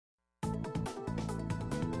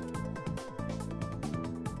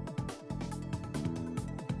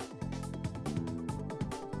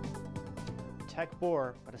tech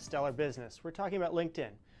bore, but a stellar business. We're talking about LinkedIn.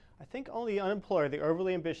 I think only the unemployed or the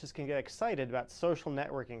overly ambitious can get excited about social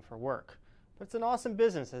networking for work. But it's an awesome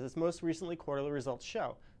business, as its most recently quarterly results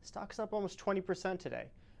show. Stock's up almost 20% today.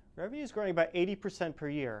 Revenue is growing about 80% per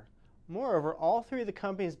year. Moreover, all three of the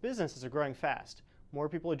company's businesses are growing fast. More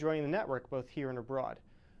people are joining the network, both here and abroad.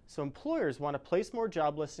 So employers want to place more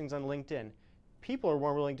job listings on LinkedIn. People are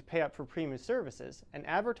more willing to pay up for premium services, and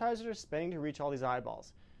advertisers are spending to reach all these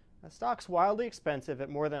eyeballs. The stock's wildly expensive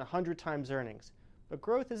at more than 100 times earnings, but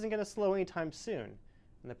growth isn't going to slow anytime soon,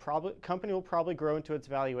 and the company will probably grow into its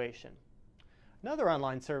valuation. Another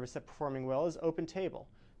online service that's performing well is OpenTable.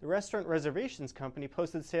 The restaurant reservations company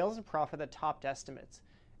posted sales and profit that topped estimates.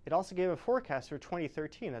 It also gave a forecast for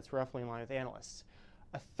 2013 that's roughly in line with analysts.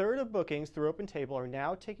 A third of bookings through OpenTable are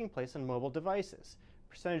now taking place on mobile devices.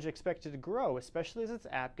 Percentage expected to grow, especially as its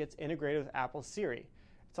app gets integrated with Apple's Siri.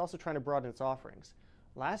 It's also trying to broaden its offerings.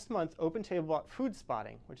 Last month, OpenTable bought Food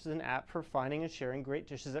Spotting, which is an app for finding and sharing great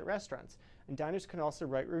dishes at restaurants, and diners can also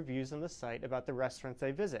write reviews on the site about the restaurants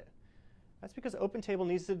they visit. That's because OpenTable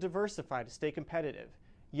needs to diversify to stay competitive.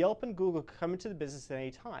 Yelp and Google come into the business at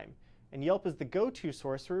any time, and Yelp is the go-to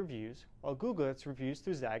source for reviews, while Google gets reviews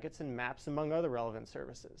through Zagat's and Maps, among other relevant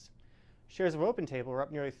services. Shares of OpenTable are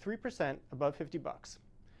up nearly 3% above $50.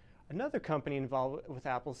 Another company involved with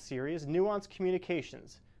Apple's Siri is Nuance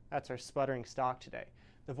Communications. That's our sputtering stock today.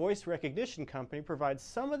 The voice recognition company provides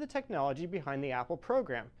some of the technology behind the Apple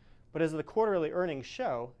program, but as the quarterly earnings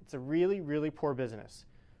show, it's a really poor business.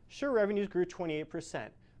 Sure, revenues grew 28%,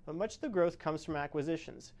 but much of the growth comes from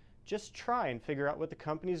acquisitions. Just try and figure out what the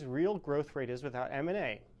company's real growth rate is without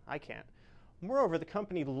M&A. I can't. Moreover, the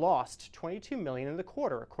company lost $22 million in the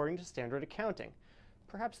quarter, according to standard accounting.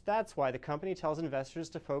 Perhaps that's why the company tells investors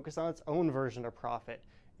to focus on its own version of profit.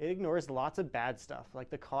 It ignores lots of bad stuff, like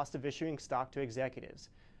the cost of issuing stock to executives.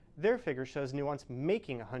 Their figure shows Nuance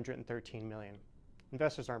making $113 million.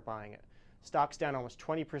 Investors aren't buying it. Stock's down almost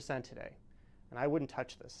 20% today, and I wouldn't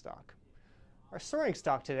touch this stock. Our soaring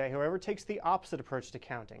stock today, however, takes the opposite approach to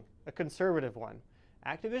counting, a conservative one.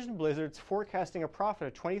 Activision Blizzard's forecasting a profit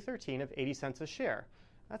of 2013 of 80 cents a share.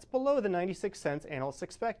 That's below the 96 cents analysts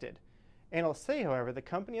expected. Analysts say, however, the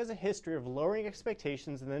company has a history of lowering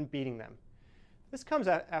expectations and then beating them. This comes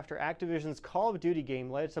after Activision's Call of Duty game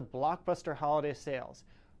led to blockbuster holiday sales.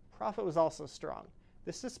 Profit was also strong.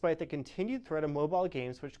 This despite the continued threat of mobile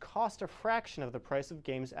games, which cost a fraction of the price of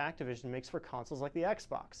games Activision makes for consoles like the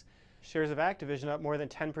Xbox. Shares of Activision up more than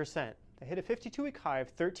 10%. They hit a 52-week high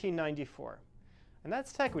of $13.94. And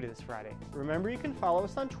that's Techquity this Friday. Remember, you can follow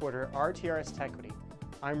us on Twitter, RTRS Techquity.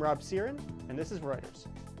 I'm Rob Searin, and this is Reuters.